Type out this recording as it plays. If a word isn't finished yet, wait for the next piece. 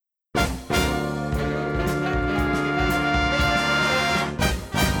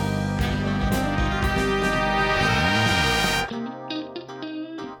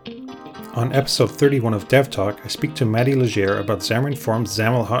On episode 31 of DevTalk, I speak to Maddy Leger about Xamarin.Forms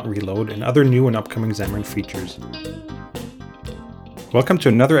XAML Hot Reload and other new and upcoming Xamarin features. Welcome to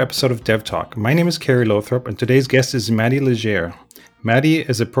another episode of DevTalk. My name is Kerry Lothrop, and today's guest is Maddy Leger. Maddy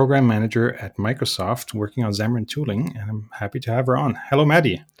is a program manager at Microsoft working on Xamarin tooling, and I'm happy to have her on. Hello,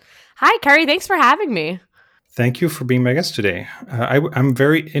 Maddy. Hi, Kerry. Thanks for having me. Thank you for being my guest today. I'm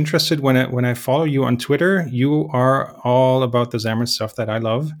very interested when I follow you on Twitter. You are all about the Xamarin stuff that I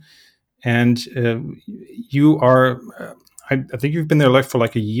love. And you are, I think you've been there for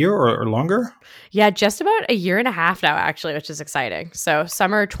like a year or longer? Yeah, just about a year and a half now, actually, which is exciting. So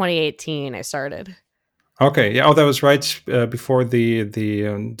summer 2018, I started. Okay. Yeah. Oh, that was right before the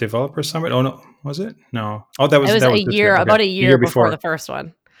developer summit. Oh, no. Was it? No. Oh, that was a year, okay. About a year before the first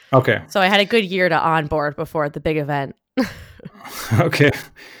one. Okay. So I had a good year to onboard before the big event. Okay.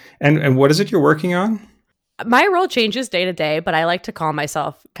 And what is it you're working on? My role changes day to day, but I like to call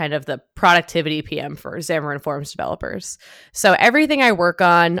myself kind of the productivity PM for Xamarin.Forms developers. So everything I work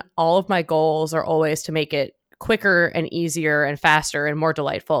on, all of my goals are always to make it quicker and easier and faster and more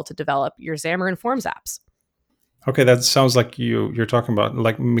delightful to develop your Xamarin.Forms apps. Okay, that sounds like you're talking about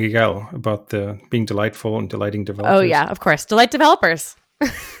like Miguel, about the being delightful and delighting developers. Oh yeah, of course. Delight developers.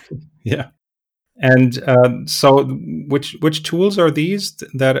 Yeah. And so which tools are these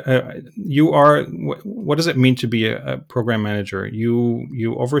that you are, what does it mean to be a program manager?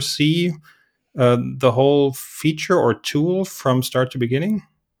 You oversee the whole feature or tool from start to beginning?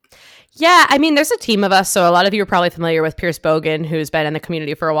 Yeah, I mean, there's a team of us. So a lot of you are probably familiar with Pierce Bogan, who's been in the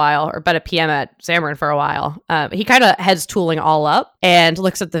community for a while, or been a PM at Xamarin for a while. He kind of heads tooling all up and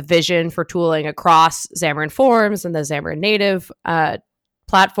looks at the vision for tooling across Xamarin.Forms and the Xamarin native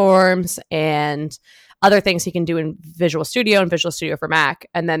platforms and other things he can do in Visual Studio and Visual Studio for Mac.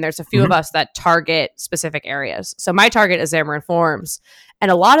 And then there's a few of us that target specific areas. So my target is Xamarin.Forms.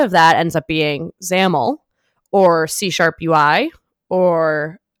 And a lot of that ends up being XAML or C# UI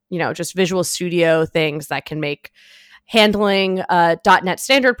or, just Visual Studio things that can make handling a .NET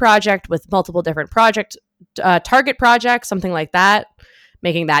standard project with multiple different target projects, something like that,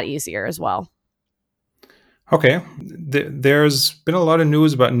 making that easier as well. Okay. There's been a lot of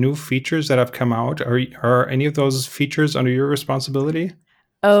news about new features that have come out. Are any of those features under your responsibility?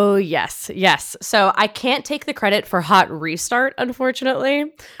 Oh, yes. So I can't take the credit for Hot Restart,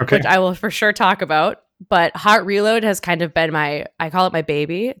 unfortunately, which I will for sure talk about. But Hot Reload has kind of been I call it my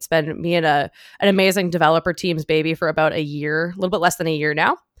baby. It's been me and an amazing developer team's baby for about a year, a little bit less than a year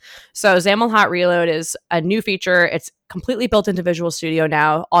now. So XAML Hot Reload is a new feature. It's completely built into Visual Studio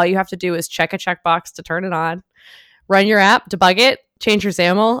now. All you have to do is check a checkbox to turn it on, run your app, debug it, change your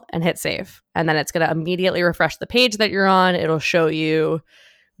XAML, and hit save. And then it's going to immediately refresh the page that you're on. It'll show you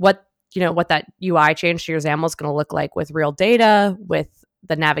what that UI change to your XAML is going to look like with real data, with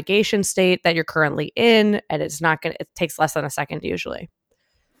the navigation state that you're currently in, and it takes less than a second usually.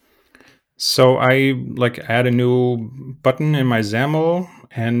 So I add a new button in my XAML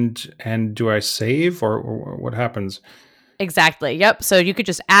and do I save or what happens? Exactly. Yep. So you could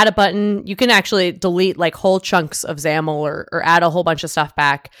just add a button. You can actually delete whole chunks of XAML or add a whole bunch of stuff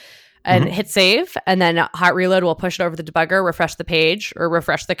back and hit save. And then Hot Reload will push it over the debugger, refresh the page or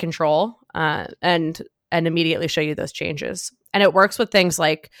refresh the control and immediately show you those changes. And it works with things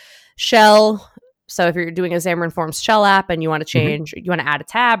like shell. So if you're doing a Xamarin.Forms shell app and you want to change, you want to add a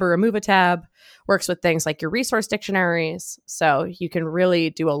tab or remove a tab, works with things like your resource dictionaries. So you can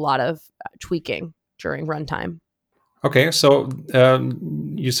really do a lot of tweaking during runtime. Okay, so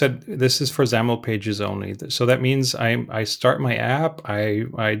you said this is for XAML pages only. So that means I start my app,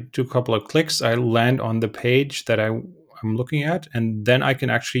 I do a couple of clicks, I land on the page that I'm looking at, and then I can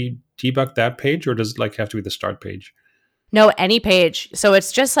actually debug that page, or does it have to be the start page? No, any page. So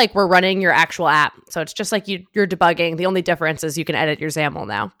it's just like we're running your actual app. So it's just like you're debugging. The only difference is you can edit your XAML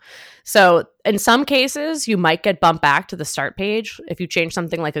now. So in some cases, you might get bumped back to the start page if you change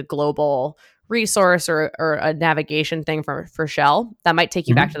something like a global resource or a navigation thing for shell. That might take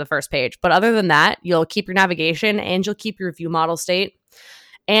you back to the first page. But other than that, you'll keep your navigation and you'll keep your view model state.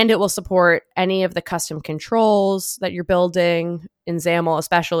 And it will support any of the custom controls that you're building in XAML,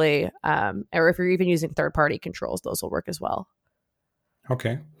 especially, or if you're even using third-party controls, those will work as well.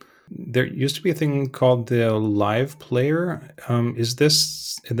 Okay. There used to be a thing called the live player. Is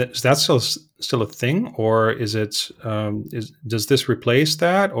that still a thing, or is it? Does this replace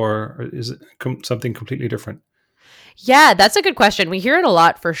that, or is it something completely different? Yeah, that's a good question. We hear it a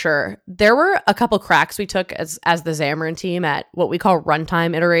lot for sure. There were a couple cracks we took as the Xamarin team at what we call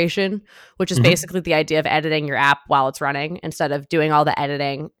runtime iteration, which is basically the idea of editing your app while it's running instead of doing all the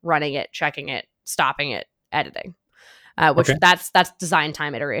editing, running it, checking it, stopping it, editing. which Okay. that's design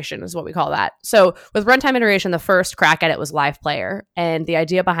time iteration is what we call that. So with runtime iteration, the first crack at it was live player. And the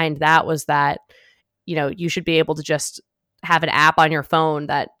idea behind that was that, you should be able to just have an app on your phone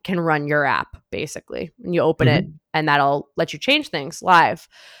that can run your app, basically. And you open it, Mm-hmm. and that'll let you change things live.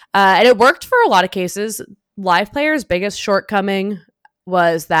 And it worked for a lot of cases. Live player's biggest shortcoming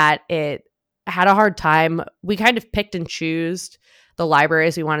was that it had a hard time. We kind of picked and chose the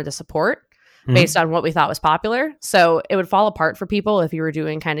libraries we wanted to support based Mm-hmm. on what we thought was popular. So it would fall apart for people if you were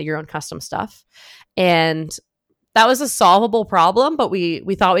doing kind of your own custom stuff. And that was a solvable problem, but we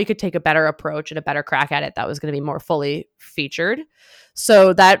thought we could take a better approach and a better crack at it that was going to be more fully featured.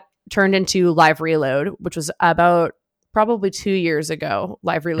 So that turned into Live Reload, which was about probably 2 years ago.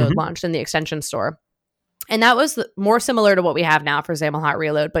 Live Reload Mm-hmm. launched in the extension store. And that was more similar to what we have now for XAML Hot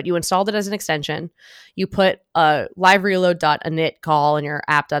Reload, but you installed it as an extension. You put a livereload.init call in your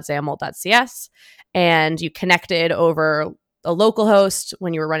app.xaml.cs, and you connected over a local host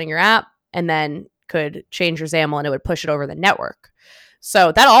when you were running your app, and then could change your XAML and it would push it over the network.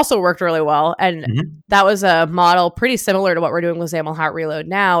 So that also worked really well. And Mm-hmm. that was a model pretty similar to what we're doing with XAML Hot Reload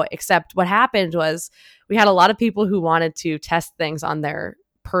now, except what happened was we had a lot of people who wanted to test things on their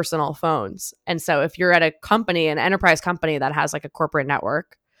personal phones. And so if you're at a company, an enterprise company that has like a corporate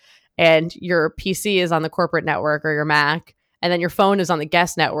network, and your PC is on the corporate network or your Mac, and then your phone is on the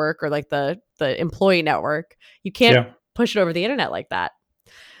guest network or like the employee network, you can't Yeah. push it over the internet like that.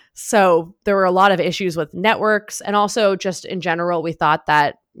 So there were a lot of issues with networks, and also just in general, we thought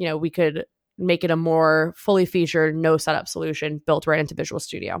that, we could make it a more fully featured, no setup solution built right into Visual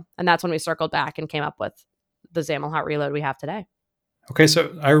Studio. And that's when we circled back and came up with the XAML Hot Reload we have today. Okay,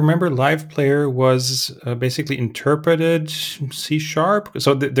 so I remember Live Player was basically interpreted C sharp.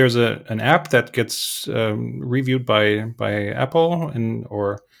 So there's an app that gets reviewed by Apple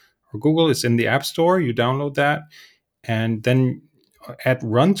or Google. It's in the App Store. You download that, and then at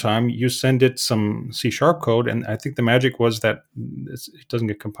runtime you send it some C sharp code. And I think the magic was that it doesn't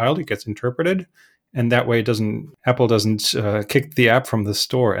get compiled; it gets interpreted, and that way Apple doesn't kick the app from the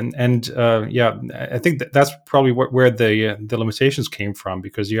store. And yeah, I think that's probably where the limitations came from,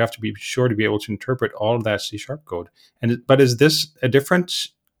 because you have to be sure to be able to interpret all of that C sharp code. But is this a different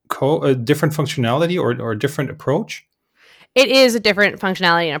a different functionality or a different approach? It is a different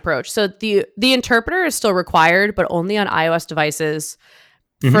functionality and approach. So the interpreter is still required, but only on iOS devices,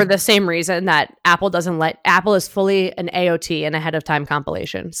 for Mm-hmm. the same reason that Apple is fully an AOT, an ahead of time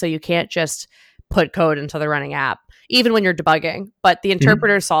compilation. So you can't just put code into the running app, even when you're debugging. But the Mm-hmm.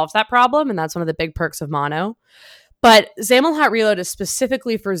 interpreter solves that problem, and that's one of the big perks of Mono. But XAML Hot Reload is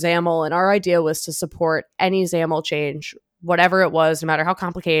specifically for XAML, and our idea was to support any XAML change, whatever it was, no matter how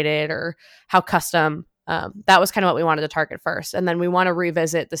complicated or how custom. That was kind of what we wanted to target first. And then we want to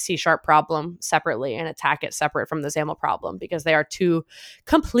revisit the C# problem separately and attack it separate from the XAML problem, because they are two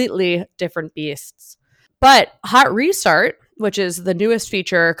completely different beasts. But Hot Restart, which is the newest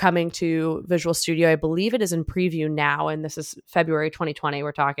feature coming to Visual Studio, I believe it is in preview now, and this is February 2020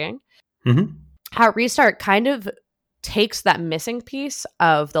 we're talking. Mm-hmm. Hot Restart kind of takes that missing piece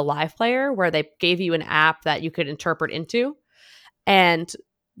of the live player, where they gave you an app that you could interpret into, and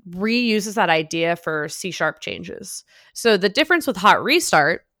reuses that idea for C# changes. So the difference with Hot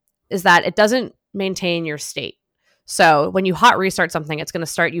Restart is that it doesn't maintain your state. So when you hot restart something, it's going to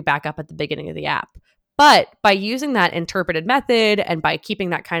start you back up at the beginning of the app. But by using that interpreted method and by keeping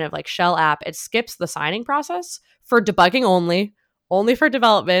that kind of like shell app, it skips the signing process for debugging only for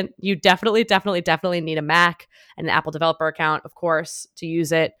development. You definitely need a Mac and an Apple developer account, of course, to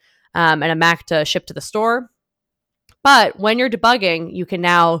use it, and a Mac to ship to the store. But when you're debugging, you can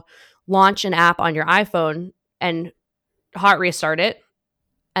now launch an app on your iPhone and hot restart it.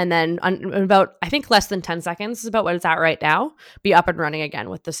 And then in about, I think, less than 10 seconds is about what it's at right now, be up and running again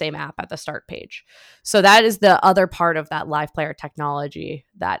with the same app at the start page. So that is the other part of that live player technology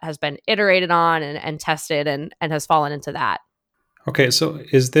that has been iterated on and tested and has fallen into that. Okay, so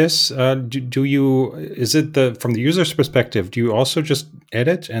is this is it from the user's perspective? Do you also just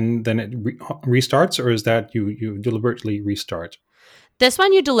edit and then it restarts, or is that you deliberately restart? This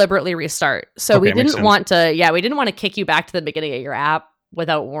one you deliberately restart. So Okay, makes sense. we didn't want to kick you back to the beginning of your app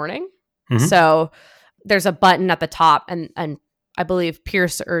without warning. Mm-hmm. So there's a button at the top, and I believe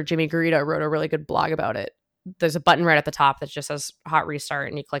Pierce or Jimmy Garita wrote a really good blog about it. There's a button right at the top that just says hot restart,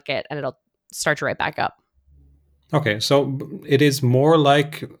 and you click it and it'll start you right back up. Okay, so it is more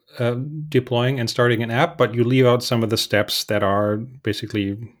like deploying and starting an app, but you leave out some of the steps that are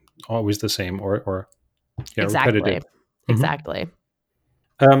basically always the same or Exactly. repetitive. Mm-hmm. Exactly.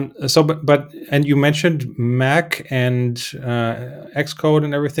 And you mentioned Mac and Xcode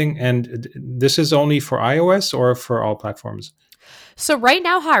and everything, and this is only for iOS or for all platforms? So right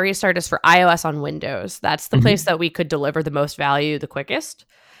now, Hot Restart is for iOS on Windows. That's the place Mm-hmm. that we could deliver the most value the quickest.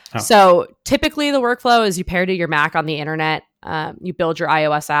 Oh. So typically the workflow is you pair to your Mac on the internet, you build your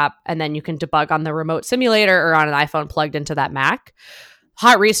iOS app, and then you can debug on the remote simulator or on an iPhone plugged into that Mac.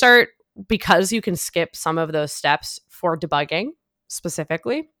 Hot Restart, because you can skip some of those steps for debugging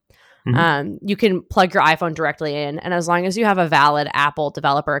specifically, Mm-hmm. you can plug your iPhone directly in. And as long as you have a valid Apple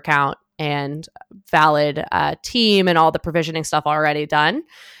developer account and valid team and all the provisioning stuff already done,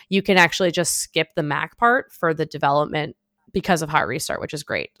 you can actually just skip the Mac part for the development because of Hot Restart, which is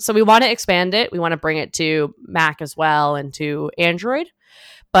great. So we want to expand it. We want to bring it to Mac as well and to Android.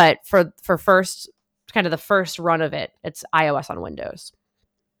 But for first, kind of the first run of it, it's iOS on Windows.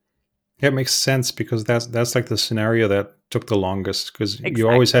 Yeah, it makes sense because that's like the scenario that took the longest because you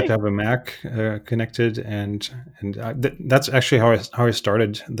always had Exactly. to have a Mac connected, and that's actually how I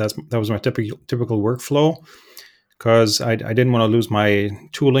started. That was my typical workflow because I didn't want to lose my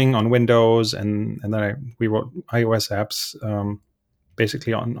tooling on Windows, and then we wrote iOS apps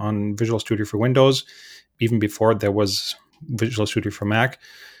basically on Visual Studio for Windows, even before there was Visual Studio for Mac.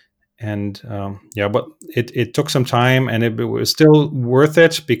 And yeah, but it took some time, and it was still worth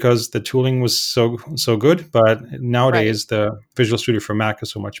it because the tooling was so good. But Right. nowadays, the Visual Studio for Mac is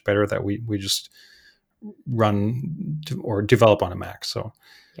so much better that we just or develop on a Mac. So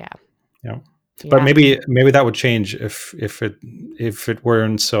Yeah. yeah, but Yeah. maybe that would change if it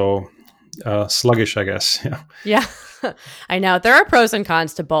weren't so sluggish, I guess. Yeah. Yeah. I know. There are pros and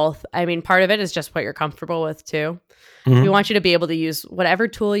cons to both. I mean, part of it is just what you're comfortable with too. We Hmm. want you to be able to use whatever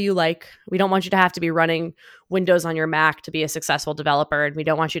tool you like. We don't want you to have to be running Windows on your Mac to be a successful developer. And we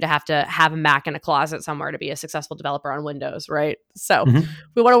don't want you to have a Mac in a closet somewhere to be a successful developer on Windows, right? So Hmm.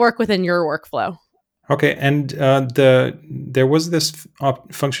 we want to work within your workflow. Okay, and there was this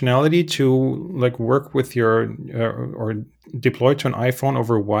functionality to like work with your or deploy to an iPhone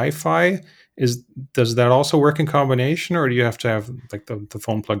over Wi-Fi. Is Does that also work in combination, or do you have to have like the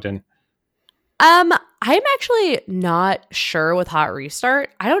phone plugged in? I'm actually not sure with Hot Restart.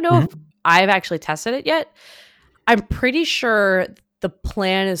 I don't know if Hmm. I've actually tested it yet. I'm pretty sure the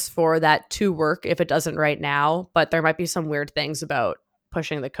plan is for that to work if it doesn't right now, but there might be some weird things about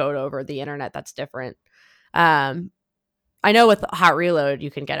pushing the code over the internet that's different. Um, I know with Hot Reload, you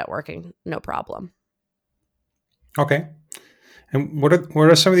can get it working, no problem. Okay, and what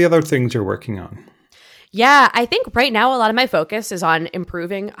are some of the other things you're working on? Yeah, I think right now a lot of my focus is on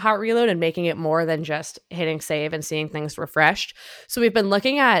improving Hot Reload and making it more than just hitting save and seeing things refreshed. So we've been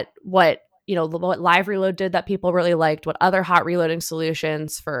looking at what Live Reload did that people really liked, what other hot reloading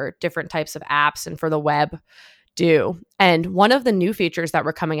solutions for different types of apps and for the web do. And one of the new features that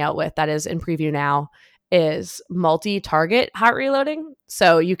we're coming out with that is in preview now is multi-target hot reloading.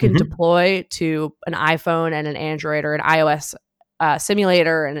 So you can Hmm. deploy to an iPhone and an Android or an iOS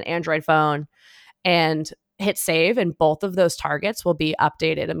simulator and an Android phone and hit save, and both of those targets will be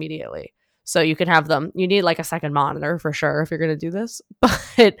updated immediately. So you can have them. You need like a second monitor for sure if you're going to do this,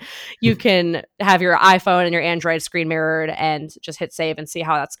 but you can have your iPhone and your Android screen mirrored and just hit save and see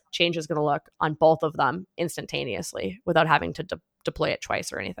how that change is going to look on both of them instantaneously without having to deploy it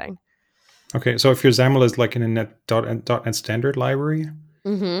twice or anything. Okay, so if your XAML is like in a .NET standard library,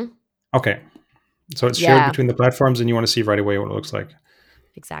 Mm-hmm. okay, so it's shared Yeah, between the platforms, and you want to see right away what it looks like.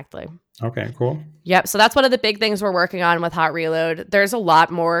 exactly. Okay, cool. Yep. So that's one of the big things we're working on with Hot Reload. There's a lot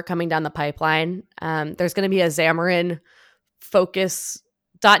more coming down the pipeline. There's going to be a Xamarin Focus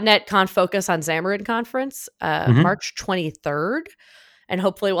 .NET Conf Focus on Xamarin conference, Hmm. March 23rd, and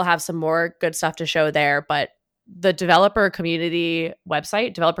hopefully we'll have some more good stuff to show there. But the developer community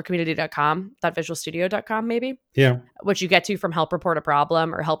website, developercommunity.com, .visualstudio.com maybe, Yeah. which you get to from help report a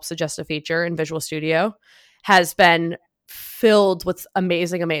problem or help suggest a feature in Visual Studio, has been filled with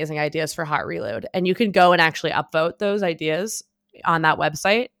amazing, amazing ideas for Hot Reload. And you can go and actually upvote those ideas on that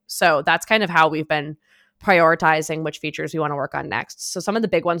website. So that's kind of how we've been prioritizing which features we want to work on next. So some of the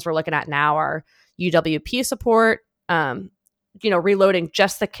big ones we're looking at now are UWP support, reloading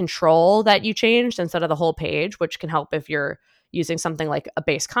just the control that you changed instead of the whole page, which can help if you're using something like a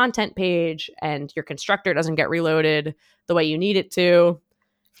base content page and your constructor doesn't get reloaded the way you need it to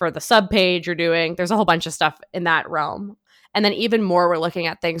for the sub page you're doing. There's a whole bunch of stuff in that realm. And then even more, we're looking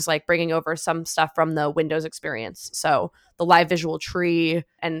at things like bringing over some stuff from the Windows experience. So the live visual tree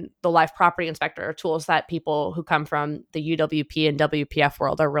and the live property inspector are tools that people who come from the UWP and WPF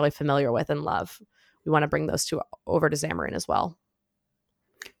world are really familiar with and love. We want to bring those two over to Xamarin as well.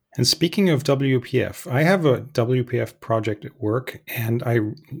 And speaking of WPF, I have a WPF project at work, and I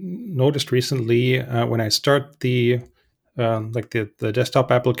noticed recently when I start the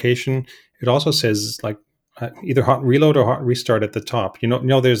desktop application, it also says like either hot reload or hot restart at the top.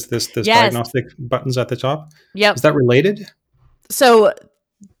 There's this Yes. diagnostic buttons at the top. Yep. Is that related? So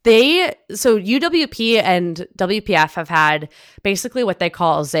UWP and WPF have had basically what they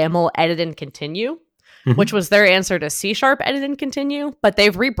call XAML edit and continue, which was their answer to C# edit and continue, but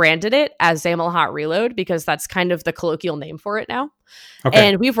they've rebranded it as XAML Hot Reload because that's kind of the colloquial name for it now. Okay.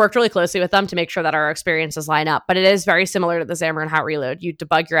 And we've worked really closely with them to make sure that our experiences line up, but it is very similar to the Xamarin Hot Reload. You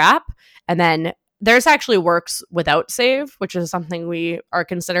debug your app, and then theirs actually works without save, which is something we are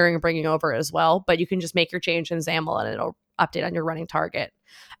considering bringing over as well, but you can just make your change in XAML and it'll update on your running target.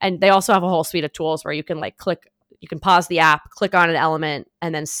 And they also have a whole suite of tools where you can you can pause the app, click on an element,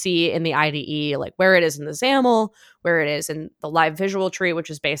 and then see in the IDE like where it is in the XAML, where it is in the live visual tree,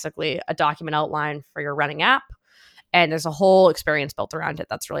 which is basically a document outline for your running app. And there's a whole experience built around it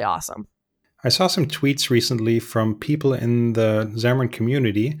that's really awesome. I saw some tweets recently from people in the Xamarin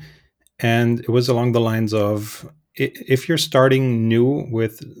community, and it was along the lines of, if you're starting new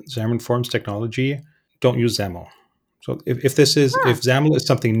with Xamarin.Forms technology, don't use XAML. So if XAML is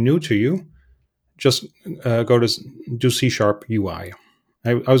something new to you, just go to do C# UI.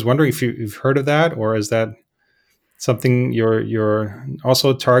 I was wondering if you've heard of that, or is that something you're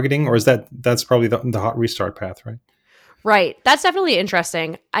also targeting, or is that's probably the hot restart path, right? Right. That's definitely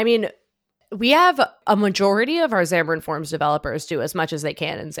interesting. I mean, we have a majority of our Xamarin.Forms developers do as much as they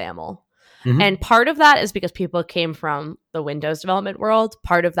can in XAML. Mm-hmm. And part of that is because people came from the Windows development world.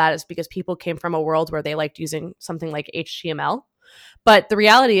 Part of that is because people came from a world where they liked using something like HTML. But the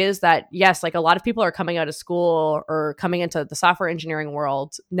reality is that, yes, like a lot of people are coming out of school or coming into the software engineering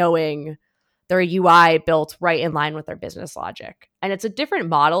world knowing their UI built right in line with their business logic. And it's a different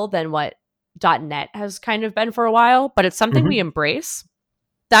model than what .NET has kind of been for a while, but it's something we embrace.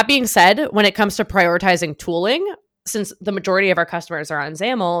 That being said, when it comes to prioritizing tooling, since the majority of our customers are on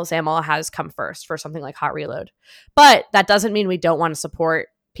XAML has come first for something like Hot Reload. But that doesn't mean we don't want to support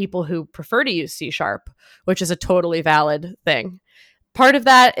people who prefer to use C#, which is a totally valid thing. Part of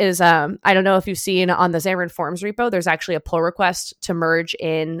that is, I don't know if you've seen on the Xamarin.Forms repo, there's actually a pull request to merge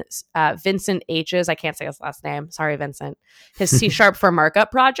in Vincent H's, I can't say his last name, sorry, Vincent, his C# for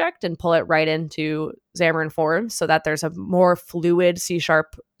markup project and pull it right into Xamarin.Forms so that there's a more fluid C#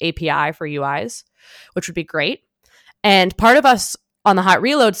 API for UIs, which would be great. And part of us on the Hot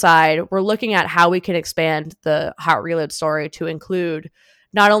Reload side, we're looking at how we can expand the Hot Reload story to include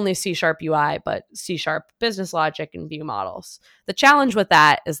not only C# UI, but C# business logic and view models. The challenge with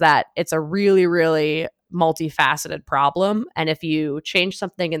that is that it's a really, really multifaceted problem. And if you change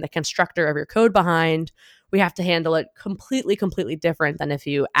something in the constructor of your code behind, we have to handle it completely different than if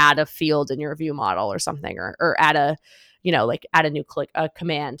you add a field in your view model or something, or add a new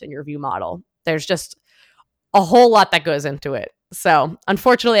command in your view model. There's just a whole lot that goes into it. So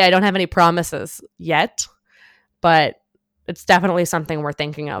unfortunately, I don't have any promises yet, but it's definitely something we're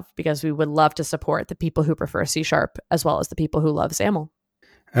thinking of because we would love to support the people who prefer C# as well as the people who love XAML.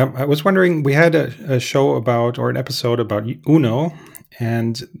 I was wondering, we had a show about, or an episode about Uno,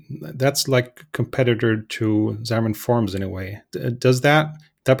 and that's like a competitor to Xamarin.Forms in a way. Does that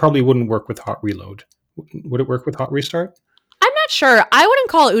probably wouldn't work with Hot Reload? Would it work with Hot Restart? I'm not sure. I wouldn't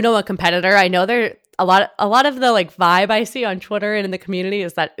call Uno a competitor. I know they're a lot of the like vibe I see on Twitter and in the community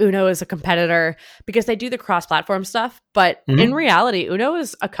is that Uno is a competitor because they do the cross-platform stuff. But in reality, Uno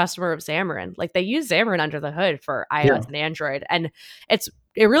is a customer of Xamarin. Like they use Xamarin under the hood for iOS and Android. And it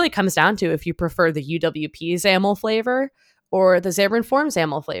really comes down to if you prefer the UWP XAML flavor or the Xamarin.Forms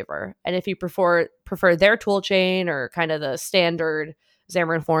XAML flavor. And if you prefer their toolchain or kind of the standard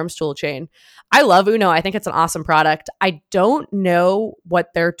Xamarin.Forms toolchain. I love Uno. I think it's an awesome product. I don't know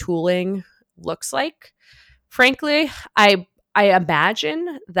what their tooling looks like. Frankly, I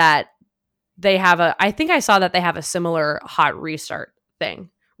imagine that they have I think I saw that they have a similar hot restart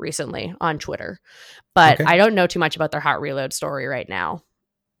thing recently on Twitter, but I don't know too much about their hot reload story right now.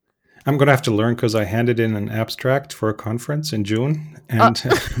 I'm going to have to learn because I handed in an abstract for a conference in June and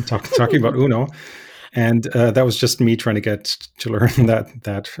talking about Uno. And that was just me trying to get to learn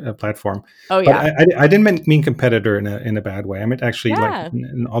that platform. Oh yeah, but I didn't mean competitor in a bad way. I meant actually like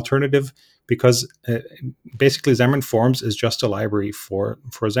an alternative because basically Xamarin.Forms is just a library for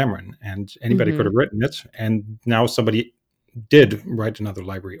Xamarin, and anybody could have written it. And now somebody did write another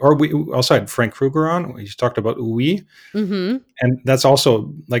library. Or we also had Frank Kruger on. He talked about UI, and that's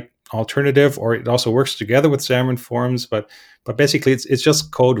also like alternative, or it also works together with Xamarin.Forms, but basically it's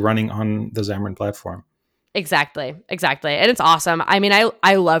just code running on the Xamarin platform. Exactly. And it's awesome. I mean,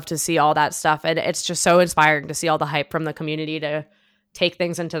 I love to see all that stuff, and it's just so inspiring to see all the hype from the community to take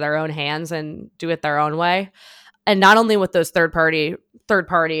things into their own hands and do it their own way. And not only with those third party,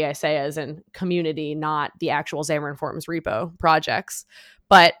 I say as in community, not the actual Xamarin.Forms repo projects,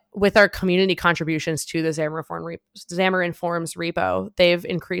 but with our community contributions to the Xamarin.Forms repo, they've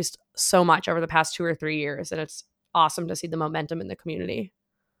increased so much over the past 2 or 3 years, and it's awesome to see the momentum in the community.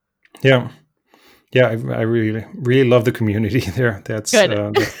 Yeah. Yeah, I really, really love the community there. That's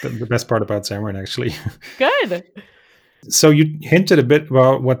the best part about Xamarin, actually. Good. So you hinted a bit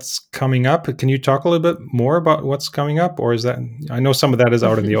about what's coming up. Can you talk a little bit more about what's coming up, or is that? I know some of that is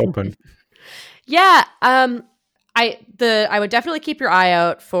out in the open. Yeah. I would definitely keep your eye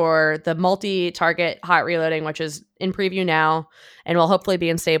out for the multi-target hot reloading, which is in preview now and will hopefully be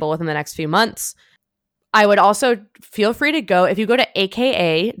in stable within the next few months. I would also feel free to go, if you go to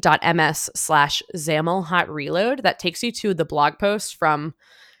aka.ms/XAML Hot Reload, that takes you to the blog post from,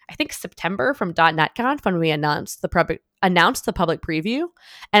 I think, September from .NETConf when we announced the public preview.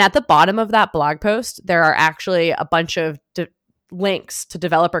 And at the bottom of that blog post, there are actually a bunch of links to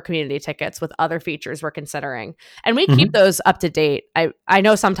developer community tickets with other features we're considering. And we keep those up to date. I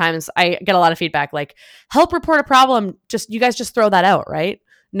know sometimes I get a lot of feedback like, help report a problem. You guys just throw that out, right?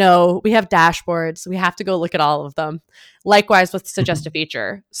 No, we have dashboards. We have to go look at all of them. Likewise with suggest a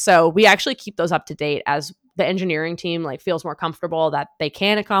feature. So we actually keep those up to date as the engineering team feels more comfortable that they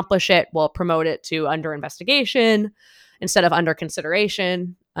can accomplish it. We'll promote it to under investigation instead of under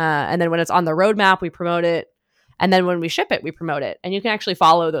consideration. And then when it's on the roadmap, we promote it. And then when we ship it, we promote it. And you can actually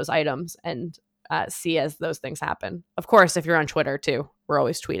follow those items and see as those things happen. Of course, if you're on Twitter too, we're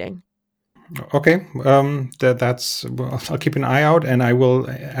always tweeting. Okay, that's. Well, I'll keep an eye out, and I will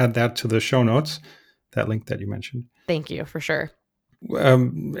add that to the show notes. That link that you mentioned. Thank you, for sure.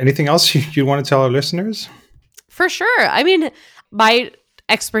 Anything else you want to tell our listeners? For sure. I mean, my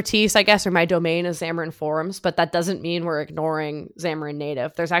expertise, I guess, or my domain is Xamarin.Forms, but that doesn't mean we're ignoring Xamarin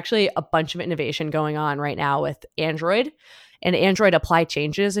Native. There's actually a bunch of innovation going on right now with Android and Android apply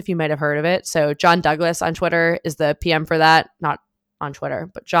changes, if you might have heard of it. So John Douglas on Twitter is the PM for that. Not on Twitter,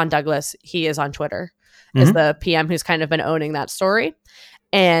 but John Douglas, he is on Twitter, is the PM who's kind of been owning that story.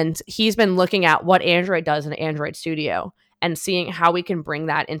 And he's been looking at what Android does in Android Studio and seeing how we can bring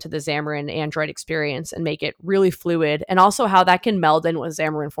that into the Xamarin Android experience and make it really fluid, and also how that can meld in with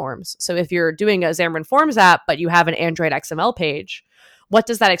Xamarin.Forms. So if you're doing a Xamarin.Forms app, but you have an Android XML page, what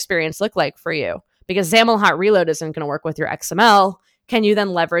does that experience look like for you? Because XAML Hot Reload isn't going to work with your XML. Can you then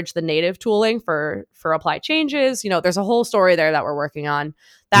leverage the native tooling for apply changes? There's a whole story there that we're working on.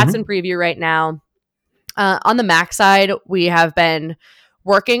 That's in preview right now. On the Mac side, we have been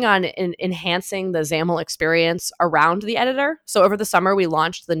working on enhancing the XAML experience around the editor. So over the summer, we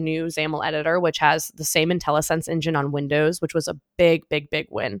launched the new XAML editor, which has the same IntelliSense engine on Windows, which was a big, big, big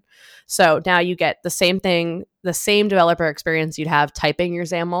win. So now you get the same thing, the same developer experience you'd have typing your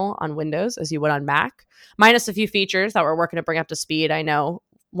XAML on Windows as you would on Mac, minus a few features that we're working to bring up to speed. I know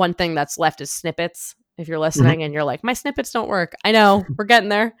one thing that's left is snippets. If you're listening and you're like, my snippets don't work. I know, we're getting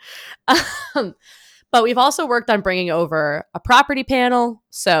there. But we've also worked on bringing over a property panel,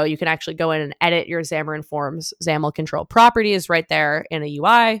 so you can actually go in and edit your Xamarin.Forms XAML control properties right there in a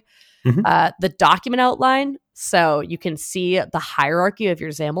UI. The document outline, so you can see the hierarchy of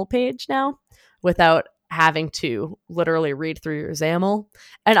your XAML page now without having to literally read through your XAML.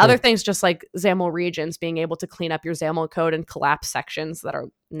 And other things just like XAML regions, being able to clean up your XAML code and collapse sections that are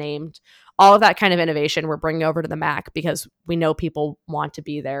named. All of that kind of innovation we're bringing over to the Mac because we know people want to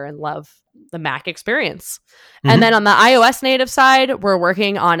be there and love the Mac experience. And then on the iOS native side, we're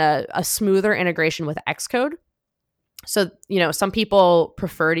working on a smoother integration with Xcode. So, some people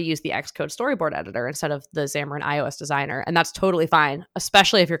prefer to use the Xcode storyboard editor instead of the Xamarin iOS designer. And that's totally fine,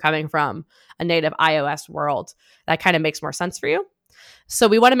 especially if you're coming from a native iOS world. That kind of makes more sense for you. So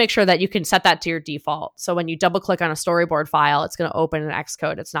we want to make sure that you can set that to your default. So when you double click on a storyboard file, it's going to open in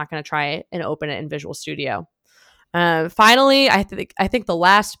Xcode. It's not going to try and open it in Visual Studio. Finally, I think the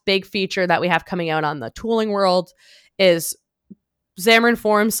last big feature that we have coming out on the tooling world is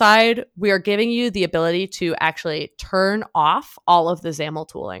Xamarin.Forms side. We are giving you the ability to actually turn off all of the XAML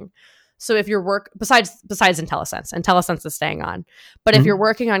tooling. So if your work, besides IntelliSense is staying on, but if you're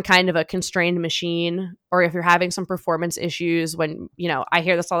working on kind of a constrained machine, or if you're having some performance issues when, I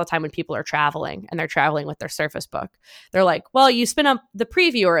hear this all the time when people are traveling and they're traveling with their Surface Book. They're like, well, you spin up the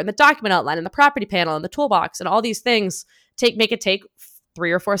previewer and the document outline and the property panel and the toolbox and all these things make it take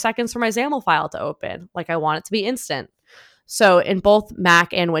 3 or 4 seconds for my XAML file to open. Like I want it to be instant. So in both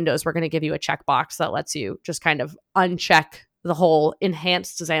Mac and Windows, we're going to give you a checkbox that lets you just kind of uncheck the whole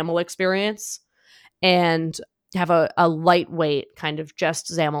enhanced XAML experience and have a lightweight kind of just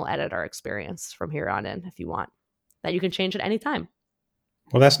XAML editor experience from here on in if you want, that you can change at any time.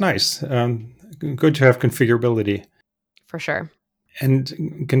 Well, that's nice. Good to have configurability. For sure.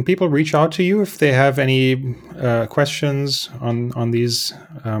 And can people reach out to you if they have any questions on these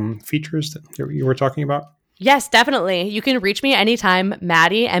features that you were talking about? Yes, definitely. You can reach me anytime,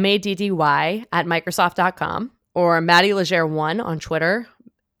 Maddy, MADDY, at Microsoft.com, or Maddy Leger 1 on Twitter.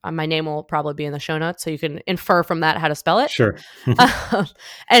 My name will probably be in the show notes, so you can infer from that how to spell it. Sure.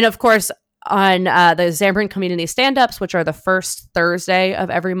 And of course, on the Xamarin Community Standups, which are the first Thursday of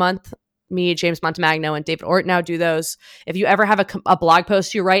every month, me, James Montemagno, and David Ortnow do those. If you ever have a blog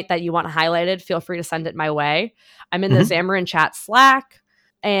post you write that you want highlighted, feel free to send it my way. I'm in the Xamarin Chat Slack,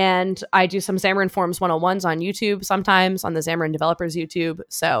 and I do some Xamarin.Forms 101s on YouTube sometimes, on the Xamarin Developers YouTube.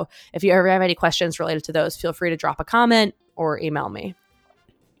 So if you ever have any questions related to those, feel free to drop a comment or email me.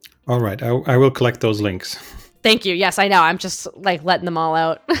 All right. I will collect those links. Thank you. Yes, I know. I'm just like letting them all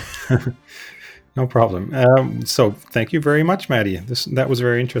out. No problem. So thank you very much, Maddy. That was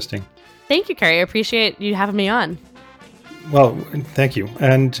very interesting. Thank you, Carrie. I appreciate you having me on. Well, thank you.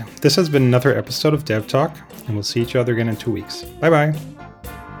 And this has been another episode of DevTalk, and we'll see each other again in 2 weeks. Bye-bye.